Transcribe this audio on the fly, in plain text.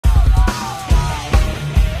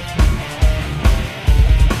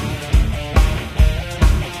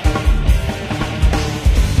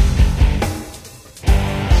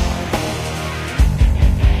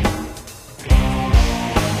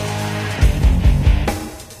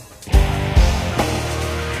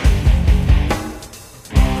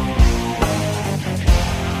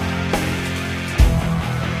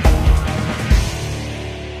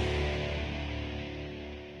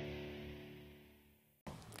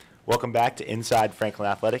Welcome back to Inside Franklin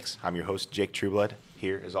Athletics. I'm your host, Jake Trueblood,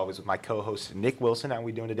 here as always with my co-host, Nick Wilson. How are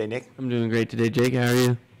we doing today, Nick? I'm doing great today, Jake. How are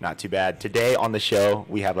you? Not too bad. Today on the show,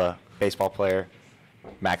 we have a baseball player,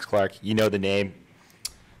 Max Clark. You know the name.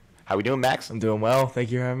 How we doing, Max? I'm doing well.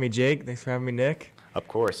 Thank you for having me, Jake. Thanks for having me, Nick. Of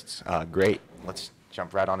course. It's great. Let's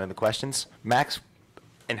jump right on into questions. Max,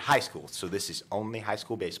 in high school, so this is only high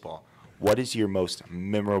school baseball, what is your most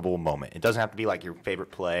memorable moment? It doesn't have to be like your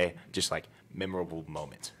favorite play, just like memorable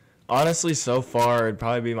moments. Honestly, so far, it'd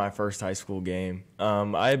probably be my first high school game.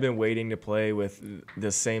 I had been waiting to play with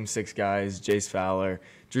the same six guys, Jace Fowler,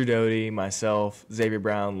 Drew Doty, myself, Xavier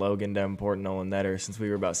Brown, Logan Davenport, and Nolan Netter, since we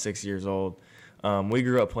were about 6 years old. We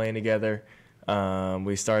grew up playing together.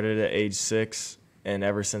 We started at age 6, and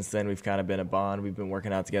ever since then, we've kind of been a bond. We've been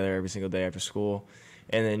working out together every single day after school.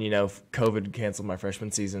 And then, COVID canceled my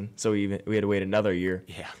freshman season, so we had to wait another year.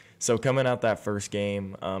 Yeah. So coming out that first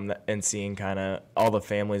game and seeing kind of all the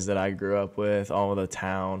families that I grew up with, all of the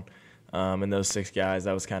town, and those six guys,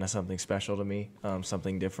 that was kind of something special to me,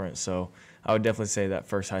 something different. So I would definitely say that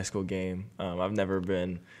first high school game, I've never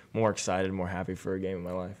been more excited, more happy for a game in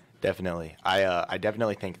my life. Definitely. I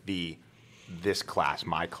definitely think this class,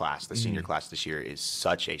 my class, the senior class this year is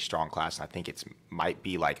such a strong class. And I think it might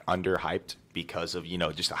be like underhyped because of,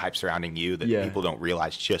 just the hype surrounding you that people don't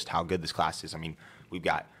realize just how good this class is. I mean, we've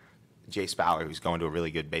got Jace Fowler, who's going to a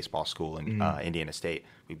really good baseball school in Indiana State.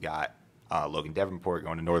 We've got Logan Davenport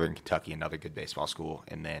going to Northern Kentucky, another good baseball school.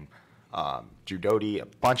 And then Drew Doty, a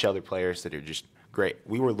bunch of other players that are just great.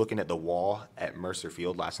 We were looking at the wall at Mercer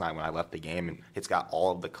Field last night when I left the game, and it's got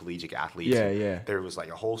all of the collegiate athletes. Yeah. There was like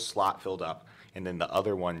a whole slot filled up, and then the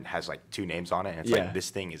other one has like 2 names on it, and it's like this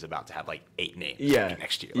thing is about to have like 8 names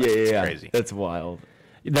next year. Like, it's crazy. That's wild.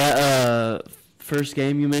 That first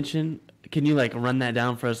game you mentioned, can you run that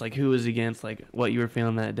down for us? Like who was against, like what you were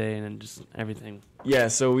feeling that day, and then just everything. Yeah,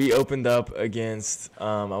 so we opened up against,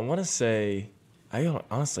 I want to say, I don't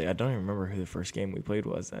even remember who the first game we played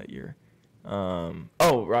was that year. It was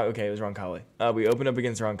Roncalli. We opened up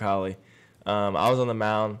against Roncalli. I was on the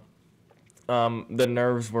mound. The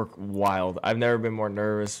nerves were wild. I've never been more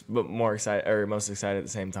nervous, but more excited, or most excited at the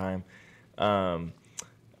same time.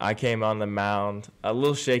 I came on the mound a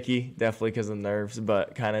little shaky, definitely because of the nerves,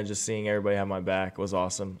 but kind of just seeing everybody have my back was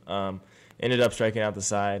awesome. Ended up striking out the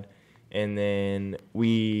side, and then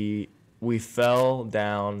we fell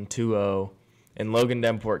down 2-0, and Logan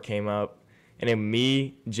Davenport came up, and then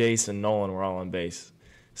me, Jace, and Nolan were all on base.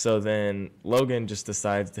 So then Logan just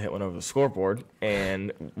decides to hit one over the scoreboard,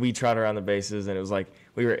 and we trot around the bases, and it was like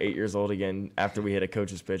we were 8 years old again after we hit a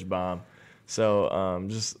coach's pitch bomb. So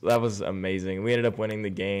that was amazing. We ended up winning the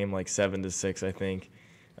game like 7-6, I think.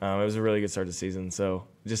 It was a really good start to the season. So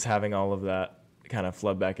just having all of that kind of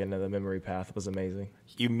flood back into the memory path was amazing.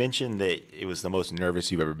 You mentioned that it was the most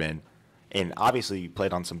nervous you've ever been. And obviously you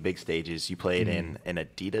played on some big stages. You played in an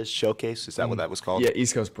Adidas showcase. Is that what that was called? Yeah,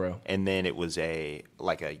 East Coast Pro. And then it was a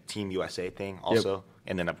Team USA thing also. Yep.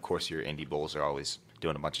 And then, of course, your Indy Bulls are always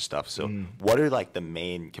doing a bunch of stuff. So what are like the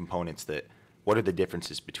main components what are the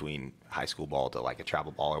differences between high school ball to like a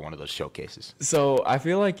travel ball or one of those showcases? So I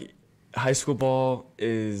feel like high school ball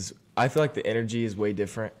I feel like the energy is way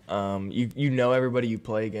different. You know everybody you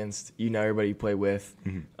play against. You know everybody you play with.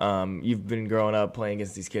 You've been growing up playing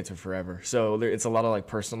against these kids for forever. So it's a lot of like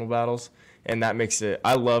personal battles, and that makes it –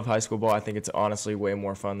 I love high school ball. I think it's honestly way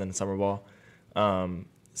more fun than summer ball.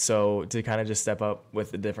 So to kind of just step up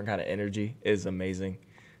with a different kind of energy is amazing.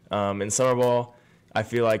 In summer ball, I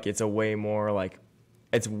feel like it's a way more like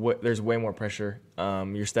there's way more pressure.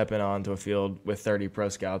 You're stepping onto a field with 30 pro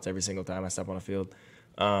scouts every single time I step on a field.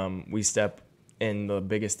 We step in the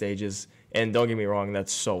biggest stages, and don't get me wrong,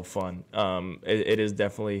 that's so fun. It is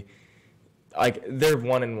definitely like they're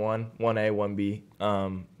 1-1, 1A,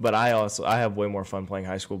 1B. But I have way more fun playing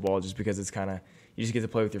high school ball just because it's kind of you just get to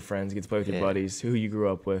play with your friends, you get to play with your buddies who you grew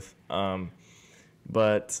up with.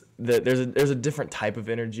 But there's a different type of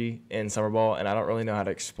energy in summer ball, and I don't really know how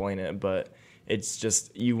to explain it, but it's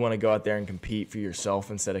just you want to go out there and compete for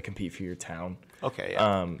yourself instead of compete for your town. Okay.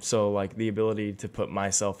 Yeah. So like the ability to put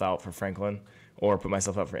myself out for Franklin or put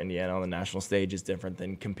myself out for Indiana on the national stage is different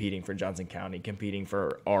than competing for Johnson County, competing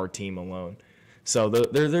for our team alone. So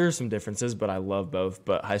there are some differences, but I love both.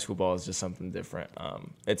 But high school ball is just something different.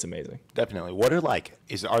 It's amazing. Definitely. What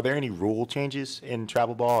are there any rule changes in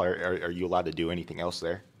travel ball, or are you allowed to do anything else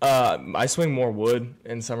there? I swing more wood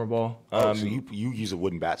in summer ball. So you use a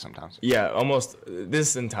wooden bat sometimes? Yeah, almost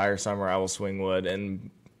this entire summer I will swing wood, and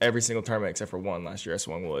every single tournament except for one last year I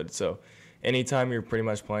swung wood. So anytime you're pretty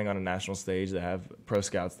much playing on a national stage that have pro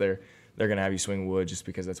scouts there, they're going to have you swing wood just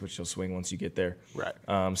because that's what you'll swing once you get there.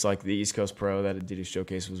 Right. So like the East Coast Pro that Adidas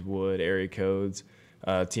Showcase was wood, area codes,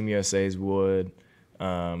 Team USA's wood,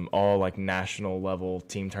 all like national level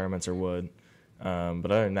team tournaments are wood.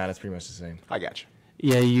 But other than that, it's pretty much the same. I got you.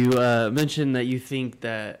 Yeah, you mentioned that you think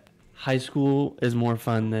that high school is more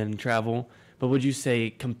fun than travel, but would you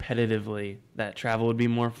say competitively that travel would be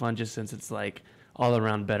more fun just since it's like all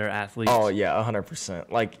around better athletes? Oh, yeah,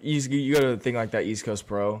 100%. Like, you go to a thing like that East Coast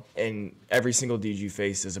Pro, and every single dude you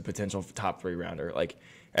face is a potential top 3 rounder. Like,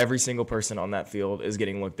 every single person on that field is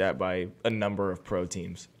getting looked at by a number of pro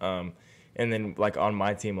teams. And then, like, on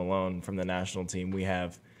my team alone, from the national team, we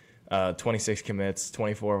have 26 commits,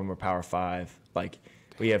 24 of them are Power 5. Like,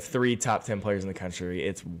 we have 3 top 10 players in the country.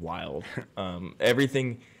 It's wild.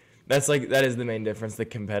 Everything... that is the main difference. The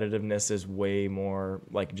competitiveness is way more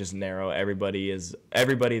like just narrow. Everybody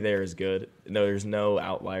there is good. No, there's no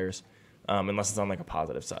outliers, unless it's on like a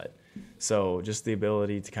positive side. So just the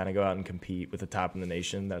ability to kind of go out and compete with the top in the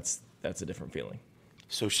nation, that's a different feeling.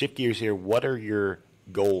 So shift gears here. What are your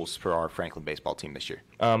goals for our Franklin baseball team this year?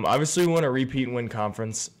 Obviously, we want to repeat and win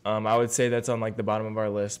conference. I would say that's on like the bottom of our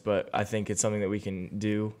list, but I think it's something that we can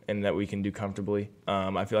do and that we can do comfortably.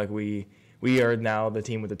 I feel like we are now the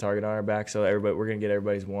team with the target on our back, so we're going to get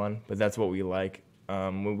everybody's one, but that's what we like.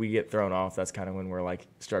 When we get thrown off, that's kind of when we're like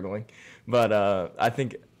struggling. But I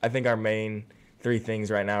think our main 3 things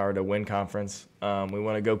right now are to win conference. We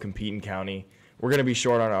want to go compete in county. We're going to be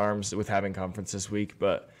short on arms with having conference this week,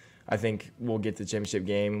 but I think we'll get to the championship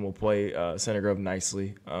game and we'll play Center Grove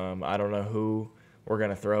nicely. I don't know who we're going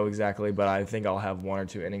to throw exactly, but I think I'll have 1 or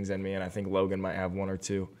 2 innings in me, and I think Logan might have 1 or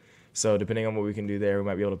 2. So depending on what we can do there, we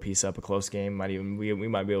might be able to piece up a close game. We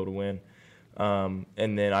might be able to win. And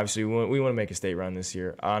then obviously we want to make a state run this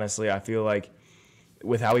year. Honestly, I feel like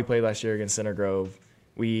with how we played last year against Center Grove,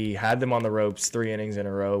 we had them on the ropes 3 innings in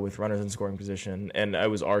a row with runners in scoring position, and it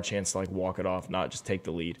was our chance to like walk it off, not just take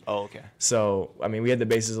the lead. Oh, okay. So I mean, we had the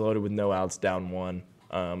bases loaded with no outs, down 1,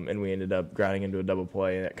 and we ended up grounding into a double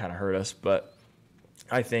play, and it kind of hurt us. But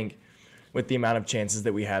I think with the amount of chances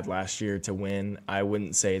that we had last year to win, I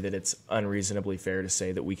wouldn't say that it's unreasonably fair to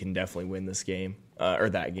say that we can definitely win this game, or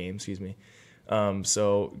that game, excuse me.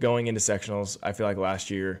 So going into sectionals, I feel like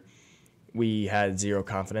last year we had 0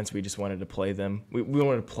 confidence. We just wanted to play them. We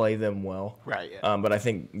wanted to play them well. Right, yeah. But I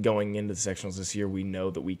think going into the sectionals this year, we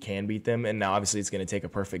know that we can beat them. And now obviously it's going to take a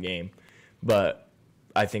perfect game. But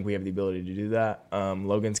I think we have the ability to do that.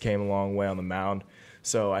 Logan's came a long way on the mound.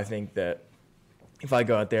 So I think that if I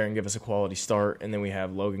go out there and give us a quality start, and then we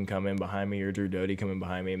have Logan come in behind me or Drew Doty come in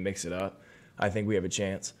behind me and mix it up, I think we have a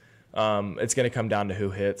chance. It's going to come down to who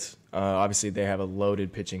hits. Obviously, they have a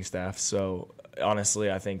loaded pitching staff, so honestly,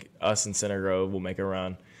 I think us and Center Grove will make a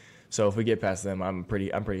run. So if we get past them, I'm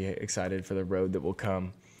pretty excited for the road that will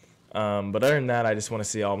come. But other than that, I just want to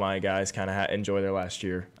see all my guys kind of enjoy their last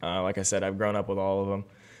year. Like I said, I've grown up with all of them.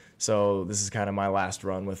 So this is kind of my last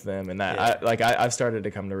run with them, and that I've started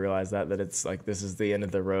to come to realize that it's like this is the end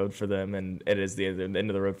of the road for them, and it is the end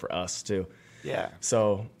of the road for us too. Yeah.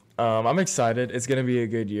 So I'm excited. It's going to be a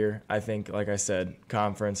good year. I think, like I said,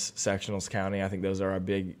 conference, sectionals, county. I think those are our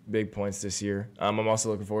big points this year. I'm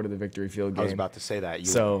also looking forward to the Victory Field game. I was about to say that.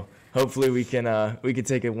 So hopefully we can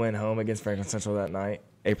take a win home against Franklin Central that night,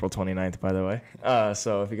 April 29th, by the way.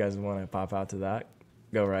 So if you guys want to pop out to that,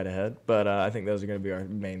 go right ahead. But I think those are going to be our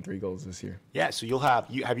main 3 goals this year. Yeah, so have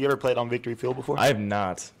you ever played on Victory Field before? I have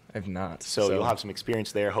not. So you'll have some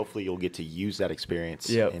experience there. Hopefully you'll get to use that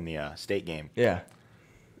experience in the state game. Yeah.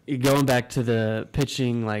 Going back to the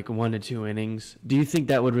pitching, like 1 to 2 innings, do you think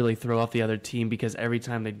that would really throw off the other team because every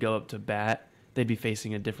time they'd go up to bat, they'd be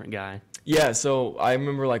facing a different guy? Yeah, so I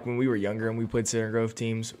remember like when we were younger and we played Center Grove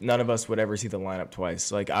teams, none of us would ever see the lineup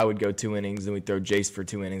twice. Like I would go 2 innings, then we'd throw Jace for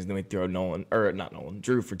 2 innings, then we'd throw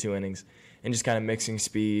Drew for 2 innings, and just kind of mixing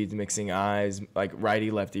speeds, mixing eyes, like righty,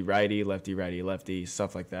 lefty, righty, lefty, righty, lefty,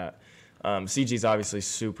 stuff like that. CG's obviously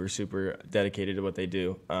super, super dedicated to what they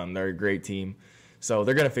do. They're a great team. So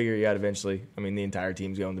they're going to figure it out eventually. I mean, the entire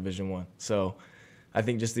team's going Division I. So I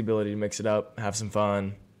think just the ability to mix it up, have some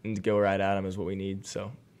fun, and go right at them is what we need.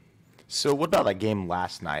 So what about that game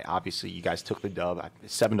last night? Obviously, you guys took the dub,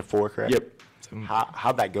 7-4, correct? Yep.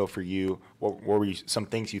 How'd that go for you? What were some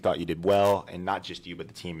things you thought you did well, and not just you, but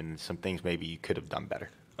the team, and some things maybe you could have done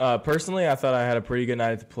better? Personally, I thought I had a pretty good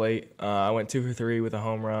night at the plate. I went 2 for 3 with a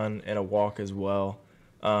home run and a walk as well.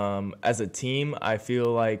 As a team, I feel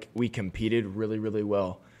like we competed really, really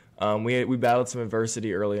well. We battled some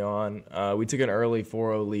adversity early on. We took an early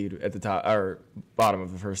 4-0 lead at the top or bottom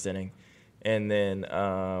of the first inning, and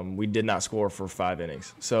then we did not score for 5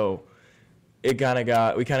 innings. So we kind of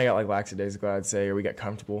got like lackadaisical, I'd say, or we got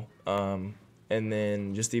comfortable. And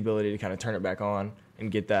then just the ability to kind of turn it back on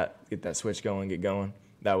and get that switch going, get going.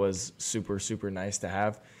 That was super, super nice to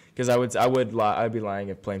have. Because I'd be lying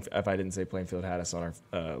if I didn't say Plainfield had us on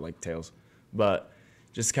our like tails. But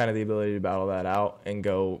just kind of the ability to battle that out and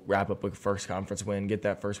go wrap up a first conference win, get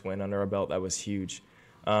that first win under our belt, that was huge.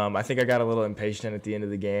 I think I got a little impatient at the end of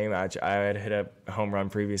the game. I had hit a home run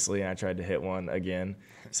previously, and I tried to hit one again.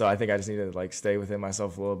 So I think I just needed to like stay within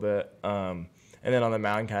myself a little bit. And then on the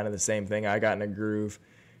mound, kind of the same thing. I got in a groove,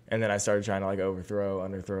 and then I started trying to like overthrow,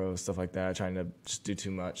 underthrow, stuff like that, trying to just do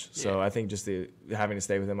too much. Yeah. So I think just having to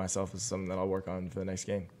stay within myself is something that I'll work on for the next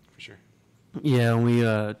game. For sure. Yeah, we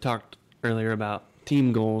talked earlier about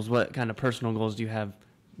team goals. What kind of personal goals do you have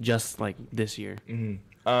just like this year?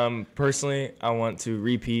 Mm-hmm. Personally, I want to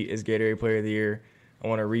repeat as Gatorade Player of the Year. I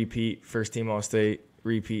want to repeat First Team All-State,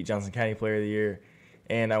 repeat Johnson County Player of the Year,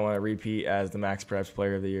 and I want to repeat as the Max Preps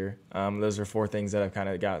Player of the Year. Those are 4 things that I've kind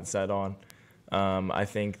of gotten set on. I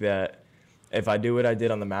think that if I do what I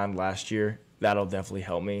did on the mound last year, that'll definitely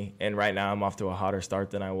help me. And right now I'm off to a hotter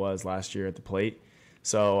start than I was last year at the plate.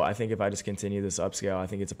 So I think if I just continue this upscale, I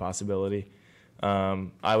think it's a possibility.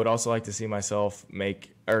 I would also like to see myself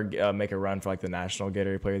make a run for like the National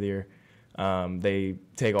Gatorade Player of the Year. They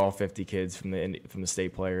take all 50 kids from the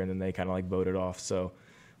state player, and then they kind of like vote it off. So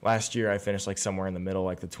last year I finished like somewhere in the middle,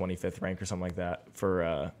 like the 25th rank or something like that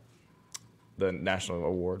for the national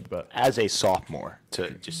award. But as a sophomore,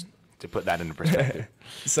 to put that into perspective.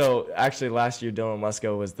 So actually last year Dylan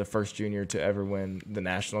Lesko was the first junior to ever win the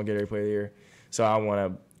National Gatorade Player of the Year. So I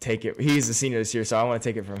want to take it. He's a senior this year, so I want to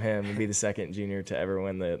take it from him and be the second junior to ever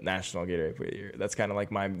win the National Gatorade Player of the Year. That's kind of like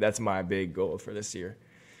my big goal for this year.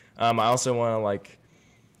 I also want to like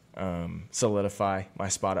solidify my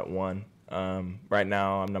spot at 1. Right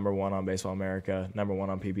now I'm number 1 on Baseball America, number 1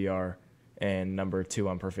 on PBR, and number 2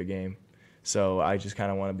 on Perfect Game. So I just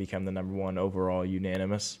kind of want to become the number 1 overall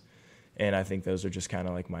unanimous. And I think those are just kind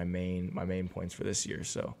of like my main points for this year.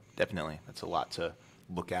 So definitely, that's a lot to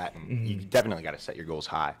look at, and you definitely got to set your goals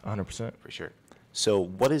high. 100% for sure. So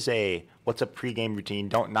what's a pregame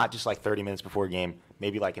routine? Not just like 30 minutes before a game,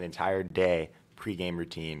 maybe like an entire day pregame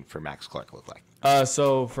routine for Max Clark look like?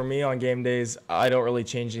 So for me on game days, I don't really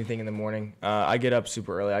change anything in the morning. I get up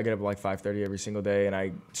super early. I get up at like 5:30 every single day, and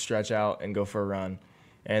I stretch out and go for a run,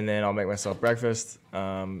 and then I'll make myself breakfast,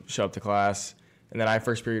 show up to class. And then I have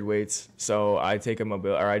first period weights, so I take I do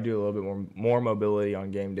a little bit more mobility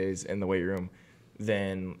on game days in the weight room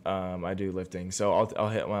than I do lifting. So I'll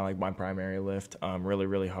hit my primary lift really,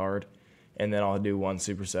 really hard, and then I'll do one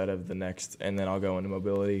superset of the next, and then I'll go into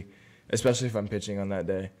mobility, especially if I'm pitching on that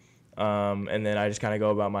day. And then I just kind of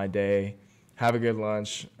go about my day, have a good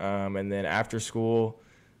lunch, and then after school,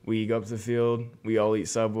 we go up to the field. We all eat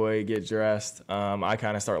Subway, get dressed. I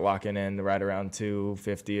kind of start locking in right around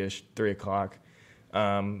 2:50ish, 3 o'clock.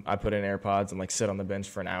 I put in AirPods and like sit on the bench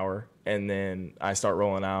for an hour, and then I start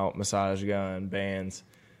rolling out massage gun, bands,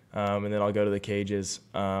 and then I'll go to the cages.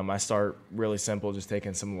 I start really simple, just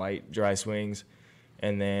taking some light dry swings,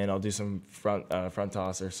 and then I'll do some front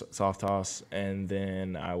toss or soft toss, and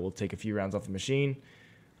then I will take a few rounds off the machine.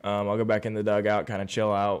 I'll go back in the dugout, kind of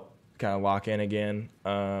chill out, kind of lock in again,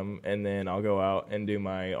 and then I'll go out and do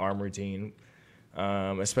my arm routine,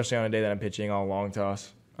 especially on a day that I'm pitching. I'll long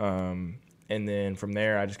toss. And then from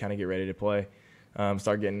there, I just kind of get ready to play,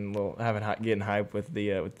 start getting getting hype with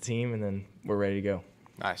the team, and then we're ready to go.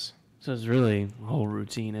 Nice. So it's really a whole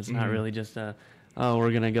routine. It's not really just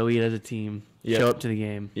we're gonna go eat as a team, show up to the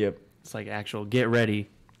game. Yep. It's like actual get ready.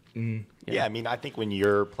 Mm-hmm. Yeah, I mean, I think when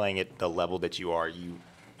you're playing at the level that you are,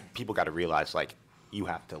 people got to realize like you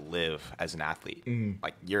have to live as an athlete. Mm-hmm.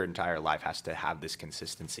 Like your entire life has to have this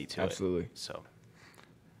consistency to it. Absolutely. So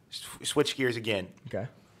switch gears again. Okay.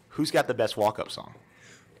 Who's got the best walk-up song?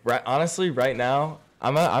 Honestly, right now,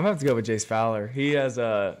 I'm gonna have to go with Jace Fowler. He has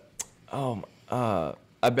I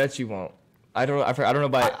bet you won't. I don't know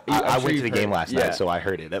by. I went to the game last night, so I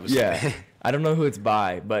heard it. That was I don't know who it's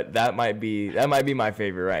by, but that might be my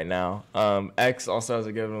favorite right now. X also has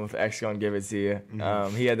a good one with X Gonna Give It To You.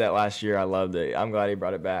 Mm-hmm. He had that last year. I loved it. I'm glad he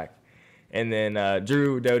brought it back. And then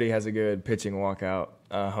Drew Doty has a good pitching walkout.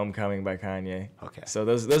 Homecoming by Kanye. Okay. So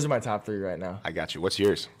those are my top 3 right now. I got you. What's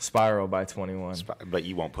yours? Spiral by 21. But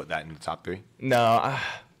you won't put that in the top 3? No,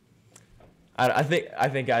 I think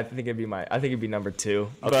it'd be number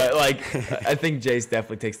 2. Okay. But like I think Jace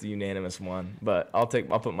definitely takes the unanimous one. But I'll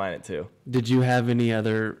put mine at 2. Did you have any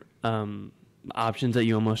other options that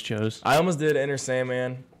you almost chose? I almost did Enter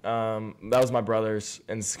Sandman. That was my brother's,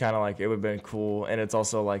 and it's kind of like it would have been cool, and it's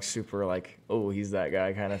also like super like, oh, he's that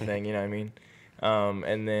guy kind of thing. You know what I mean?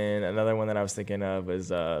 And then another one that I was thinking of is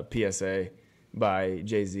PSA by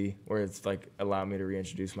Jay-Z, where it's like allow me to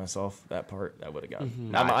reintroduce myself. That part I would have gone.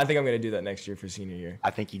 Mm-hmm. I think I'm gonna do that next year for senior year. I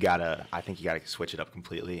think you gotta switch it up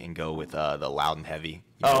completely and go with the loud and heavy.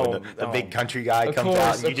 When the big country guy comes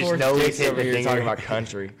out, and you just know he's hitting the dinger. Talking about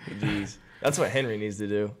country. Jeez, that's what Henry needs to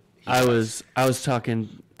do. I was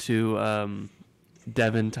talking to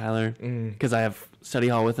Devin Tyler because I have study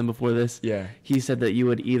hall with him before this. Yeah, he said that you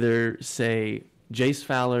would either say Jace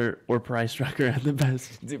Fowler or Price Rucker at the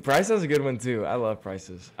best. Dude, Price has a good one too. I love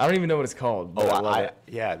Price's. I don't even know what it's called. But I love it.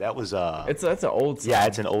 Yeah, that was It's an old song. Yeah,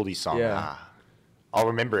 it's an oldie song. Yeah. I'll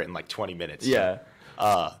remember it in like 20 minutes. Yeah.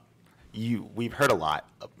 We've heard a lot,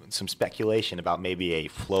 some speculation about maybe a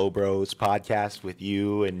Flow Bros podcast with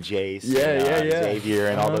you and Jace, and, Xavier,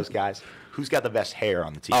 and all those guys. Who's got the best hair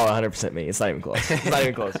on the team? Oh, 100% me. It's not even close. It's not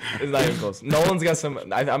even close. It's not even close. Nolan's got some.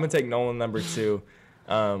 I'm gonna take Nolan number 2,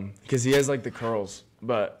 because he has like the curls,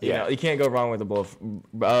 but you know you can't go wrong with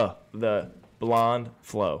the blonde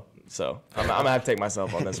flow. So I'm gonna have to take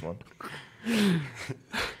myself on this one.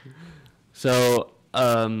 So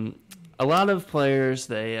a lot of players,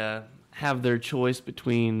 they have their choice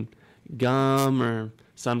between gum or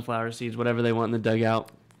sunflower seeds, whatever they want in the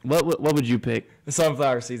dugout. What would you pick? The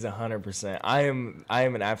sunflower seeds, 100%. I am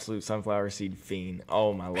an absolute sunflower seed fiend.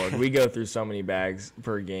 Oh my lord, we go through so many bags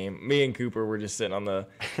per game. Me and Cooper were just sitting on the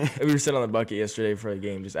bucket yesterday for a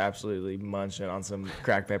game, just absolutely munching on some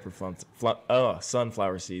cracked pepper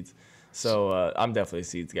sunflower seeds. So I'm definitely a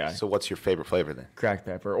seeds guy. So what's your favorite flavor then? Cracked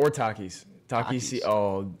pepper or Takis. Takis,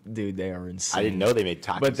 oh dude, they are insane. I didn't know they made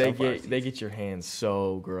Takis. But they get your hands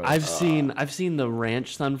so gross. I've seen the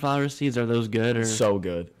ranch sunflower seeds. Are those good or so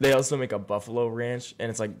good? They also make a buffalo ranch, and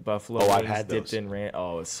it's like buffalo wings dipped in ranch.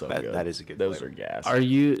 Oh, it's so good. That is a good. Those flavor. are gas. Are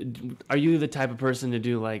you the type of person to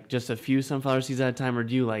do like just a few sunflower seeds at a time, or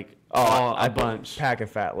do you like a bunch? Pack a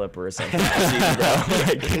fat lipper or sunflower seeds,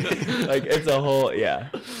 bro. like it's a whole a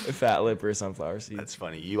fat lipper or sunflower seeds. That's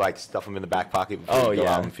funny. You like stuff them in the back pocket before you go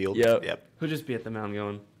out on the field. Yep. Who'll just be at the mound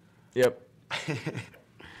going? Yep.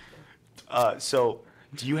 So,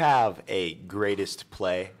 do you have a greatest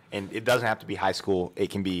play? And it doesn't have to be high school. It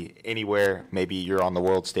can be anywhere. Maybe you're on the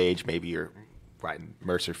world stage. Maybe you're right in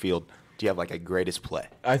Mercer Field. Do you have like a greatest play?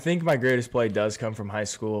 I think my greatest play does come from high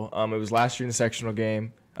school. It was last year in the sectional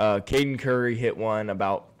game. Caden Curry hit one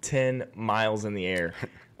about 10 miles in the air,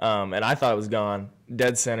 and I thought it was gone,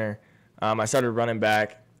 dead center. I started running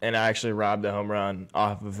back, and I actually robbed a home run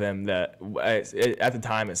off of him. At the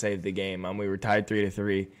time, it saved the game. We were tied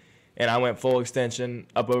 3-3, and I went full extension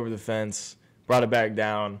up over the fence, brought it back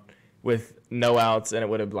down with no outs, and it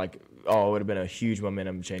would have been a huge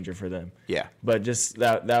momentum changer for them. Yeah. But just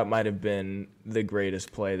that might have been the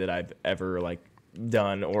greatest play that I've ever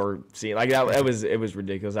done or seen. It was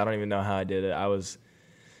ridiculous. I don't even know how I did it. I was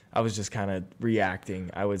just kind of reacting,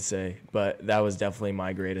 I would say, but that was definitely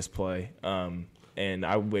my greatest play. And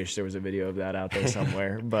I wish there was a video of that out there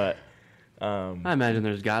somewhere, but I imagine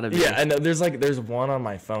there's got to be. Yeah, and there's one on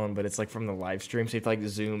my phone, but it's from the live stream, so you have to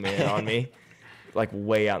zoom in on me,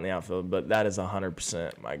 way out in the outfield. But that is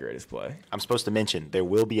 100% my greatest play. I'm supposed to mention there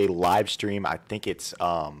will be a live stream. I think it's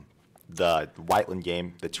the Whiteland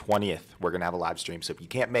game, the 20th. We're gonna have a live stream, so if you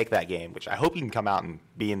can't make that game, which I hope you can come out and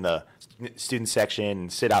be in the student section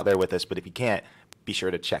and sit out there with us, but if you can't, be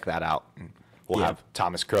sure to check that out. We'll have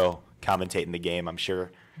Thomas Crow commentating the game, I'm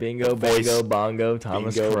sure. Bingo, bango, bongo,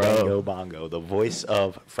 Thomas Crow. Bingo, bongo, the voice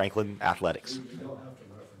of Franklin Athletics. You don't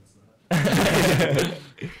have to reference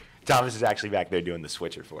that. Thomas is actually back there doing the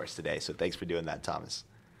switcher for us today, so thanks for doing that, Thomas.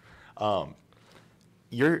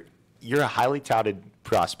 You're a highly touted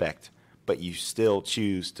prospect, but you still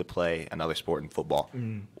choose to play another sport in football.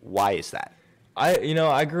 Why is that?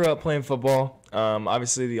 I grew up playing football.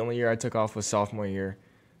 Obviously, the only year I took off was sophomore year.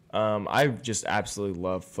 I just absolutely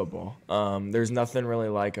love football. There's nothing really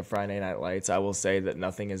like a Friday Night Lights. I will say that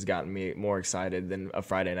nothing has gotten me more excited than a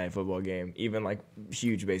Friday night football game, even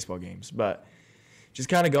huge baseball games. But just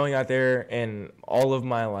kind of going out there, and all of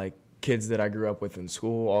my kids that I grew up with in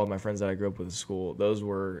school, all of my friends that I grew up with in school,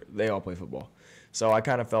 they all play football. So I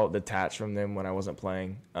kind of felt detached from them when I wasn't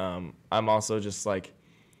playing. I'm also just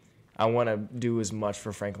I want to do as much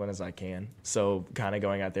for Franklin as I can. So kind of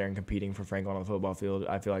going out there and competing for Franklin on the football field,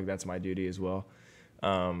 I feel like that's my duty as well.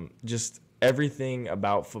 Just everything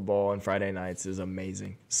about football and Friday nights is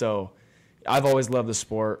amazing. So I've always loved the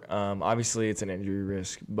sport. Obviously, it's an injury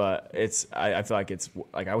risk, but I feel like it's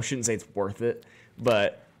I shouldn't say it's worth it,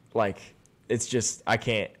 but it's just I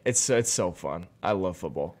can't. It's so fun. I love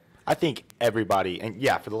football. I think everybody, and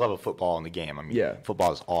yeah, for the love of football in the game, I mean, Yeah.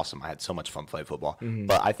 football is awesome. I had so much fun playing football.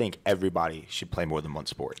 But I think everybody should play more than one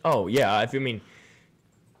sport. Oh, yeah. I mean,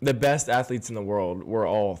 the best athletes in the world were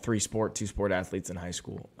all 3-sport, 2-sport athletes in high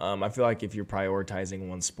school. I feel like if you're prioritizing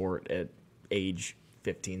one sport at age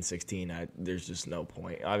 15, 16, there's just no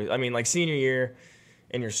point. I mean, like senior year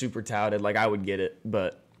and you're super touted, like I would get it,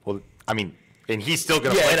 but. Well, I mean, and he's still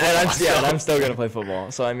going to play and football. I'm still going to play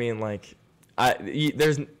football. So, I mean, like,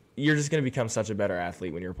 you're just going to become such a better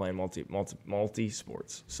athlete when you're playing multi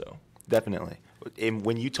sports. So Definitely. And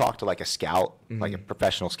when you talk to like a scout, like a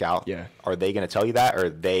professional scout, Yeah. are they going to tell you that, or are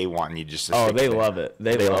they wanting you just to oh, stick they with love it.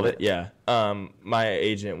 They love it. it? Yeah. My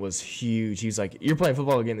agent was huge. He was like, "You're playing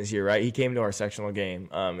football again this year, right?" He came to our sectional game,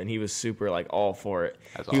 and he was super like all for it.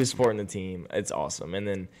 That's He was awesome. supporting the team. It's awesome. And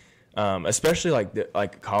then, especially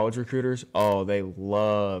like college recruiters, oh, they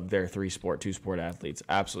love their 3-sport, 2-sport athletes.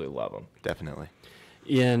 Absolutely love them. Definitely.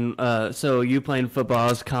 Yeah, and so you playing football, I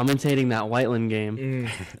was commentating that Whiteland game.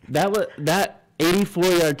 That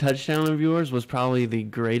 84-yard touchdown of yours was probably the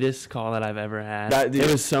greatest call that I've ever had. Dude,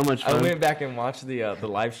 It was so much I fun. went back and watched the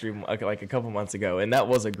live stream like a couple months ago, and that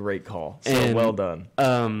was a great call. So And, well done.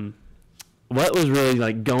 What was really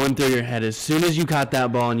like going through your head as soon as you caught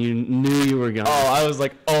that ball and you knew you were going? Oh, I was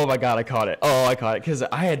like, oh my god, I caught it. Oh, I caught it because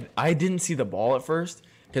I didn't see the ball at first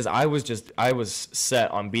because I was set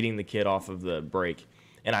on beating the kid off of the break,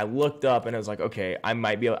 and I looked up and I was like, okay,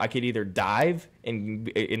 I could either dive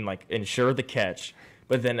and like ensure the catch,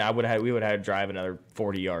 but then we would have to drive another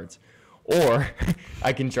 40 yards, or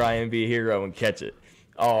I can try and be a hero and catch it.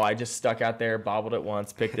 Oh, I just stuck out there, bobbled it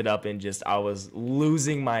once, picked it up, and I was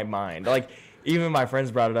losing my mind. Like, even my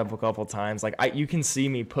friends brought it up a couple times. Like, you can see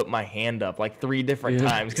me put my hand up like 3 different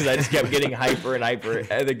times because I just kept getting hyper and hyper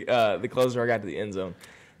the closer I got to the end zone.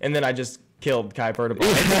 And then I just killed Kai Pertable.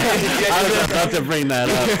 I was about to bring that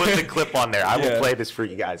up. Put the clip on there. I will play this for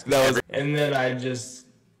you guys. And then I just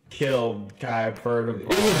killed Kai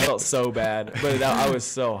Pertable. I felt so bad, but I was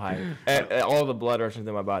so hyped. And all the blood rushing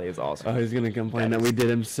through my body is awesome. Oh, he's gonna complain that we did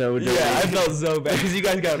him so dirty. Yeah, I felt so bad because you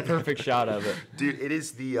guys got a perfect shot of it. Dude, it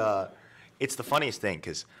is it's the funniest thing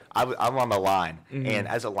because I'm on the line, and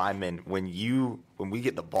as a lineman, when we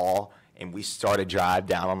get the ball and we start a drive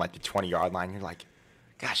down on like the 20-yard line, you're like,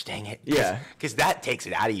 gosh dang it. Yeah. Because that takes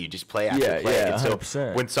it out of you, just play after Yeah, play. yeah, And so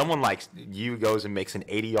 100%. when someone like you goes and makes an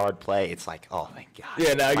 80-yard play, it's like, oh, thank God.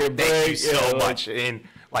 Yeah, now I get a Thank you break, so yeah, like- much. And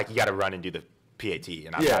like you got to run and do the PAT,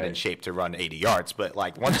 and I'm Yeah. not in shape to run 80 yards, but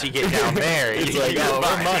like once you get down there, It's like, you're oh, we're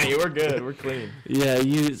fine. money, we're good, we're clean. Yeah,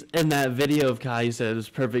 in that video of Kai, you said it was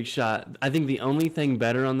a perfect shot. I think the only thing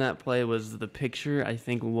better on that play was the picture I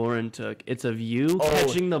think Lauren took. It's of you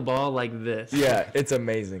catching the ball like this. Yeah, it's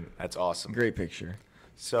amazing. That's awesome. Great picture.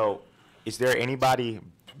 So, is there anybody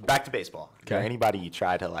back to baseball? Is there Okay. anybody you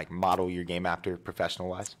try to like model your game after, professional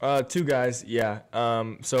wise? 2 guys, yeah.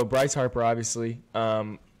 So Bryce Harper, obviously.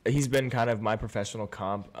 He's been kind of my professional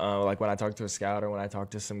comp. Like when I talk to a scout or when I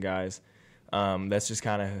talk to some guys, that's just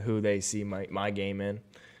kind of who they see my game in.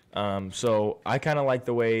 So I kind of like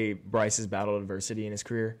the way Bryce has battled adversity in his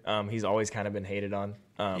career. He's always kind of been hated on.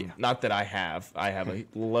 Not that I have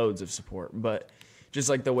loads of support, but just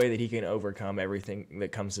like the way that he can overcome everything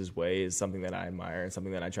that comes his way is something that I admire and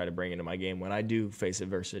something that I try to bring into my game when I do face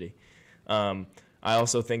adversity. I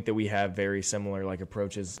also think that we have very similar like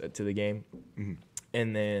approaches to the game.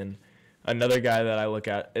 And then another guy that I look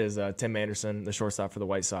at is Tim Anderson, the shortstop for the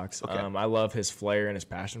White Sox. Okay. I love his flair and his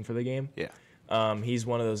passion for the game. Yeah. He's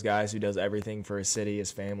one of those guys who does everything for his city,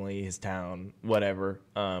 his family, his town, whatever.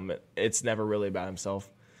 It's never really about himself.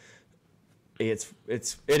 It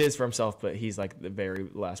is for himself, but he's like the very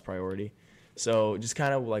last priority. So just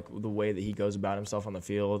kind of like the way that he goes about himself on the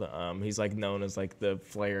field. He's like known as like the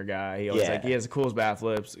flair guy. He always he has the coolest bat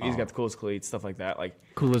flips. He's got the coolest cleats, stuff like that. Like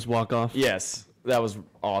Coolest walk off. yes, that was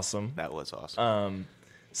awesome. That was awesome.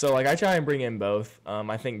 So like I try and bring in both.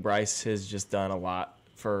 I think Bryce has just done a lot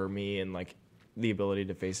for me and like the ability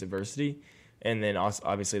to face adversity, and then also,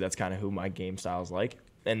 obviously that's kind of who my game style is like.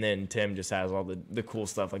 And then Tim just has all the cool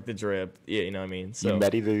stuff like the drip, you know what I mean? So you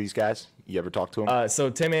met either of these guys? You ever talked to them?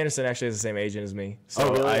 so Tim Anderson actually has the same agent as me. So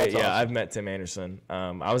Oh, really? That's awesome. I've met Tim Anderson.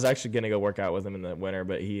 I was actually gonna go work out with him in the winter,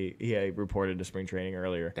 but he reported to spring training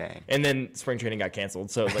earlier. Dang. And then spring training got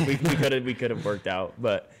canceled, so like we could have worked out.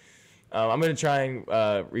 But I'm gonna try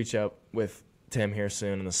and reach out with Tim here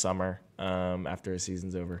soon in the summer after his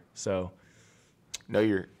season's over. So know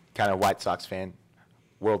you're kind of White Sox fan.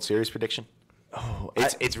 World Series prediction? oh,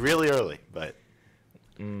 It's really early, but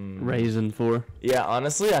Rays in 4. yeah,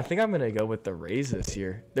 honestly, I think I'm gonna go with the Rays this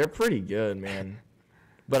year. They're pretty good, man.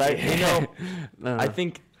 But I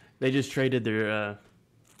think They just traded their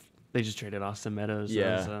They just traded Austin Meadows.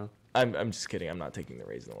 Yeah. So. I'm just kidding. I'm not taking the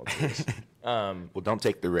Rays in the World Series. Well, don't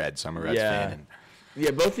take the Reds. I'm a Reds fan. And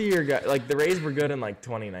Yeah, both of your guys, like the Rays were good in like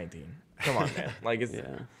 2019. Come on, man. Like it's.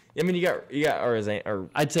 Yeah. I mean, you got or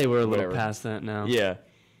I'd say we're a little whatever. past that now. Yeah,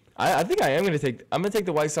 I think I am gonna take. I'm gonna take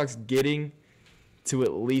the White Sox getting to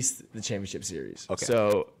at least the championship series. Okay.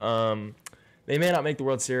 So they may not make the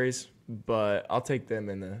World Series, but I'll take them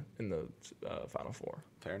in the Final Four.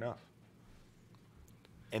 fair enough.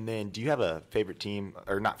 And then, do you have a favorite team,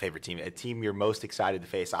 or not favorite team, a team you're most excited to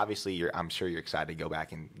face? Obviously, I'm sure you're excited to go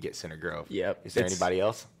back and get Center Grove. Yep. Is there anybody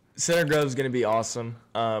else? Center Grove's gonna be awesome.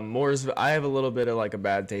 Mooresville, I have a little bit of like a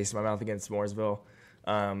bad taste in my mouth against Mooresville.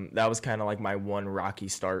 That was kind of like my one rocky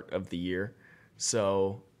start of the year,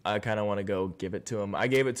 so I kind of want to go give it to him. I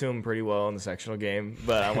gave it to him pretty well in the sectional game,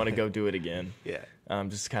 but I want to go do it again. Yeah.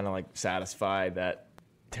 Just kind of like satisfy that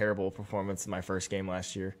terrible performance in my first game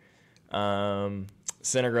last year.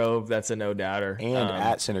 Center Grove, that's a no doubter. And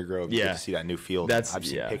at Center Grove, you get yeah. to see that new field. That's I've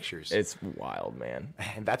seen pictures. It's wild, man.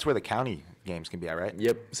 And that's where the county games can be at, right?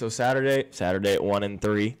 Yep. So Saturday at 1 and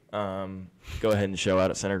 3. Go ahead and show out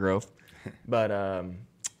at Center Grove. But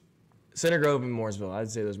Center Grove and Mooresville, I'd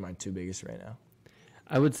say those are my two biggest right now.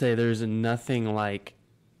 I would say there's nothing like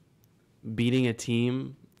beating a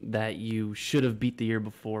team that you should have beat the year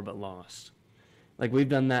before but lost. Like, we've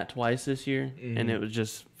done that twice this year, and it was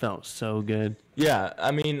just felt so good. Yeah,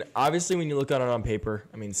 I mean, obviously when you look at it on paper,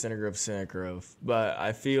 I mean, Center Grove. But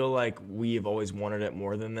I feel like we've always wanted it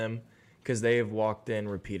more than them because they have walked in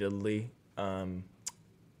repeatedly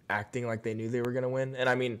acting like they knew they were going to win. And,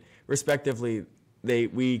 I mean, respectively,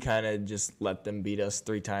 we kind of just let them beat us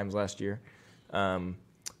 3 times last year.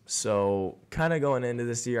 So kind of going into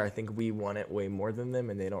this year, I think we won it way more than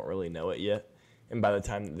them, and they don't really know it yet. And by the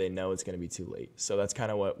time they know, it's going to be too late. So that's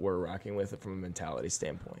kind of what we're rocking with from a mentality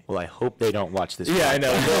standpoint. Well, I hope they don't watch this. Yeah, I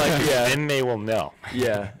know. Like, yeah, Then they will know.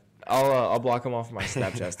 yeah. I'll block them off my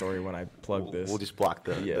Snapchat story when I plug this. We'll just block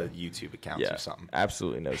the YouTube accounts or something.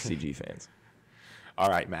 Absolutely no CG fans. All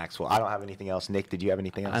right, Max. Well, I don't have anything else. Nick, did you have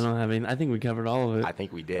anything else? I don't have any. I think we covered all of it. I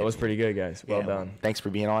think we did. That was pretty good, guys. Well done. Thanks for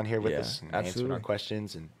being on here with Yeah, us and answering absolutely. our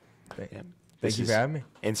questions. And Thank This you for is having me.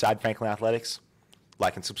 Inside Franklin Athletics.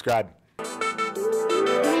 Like and subscribe.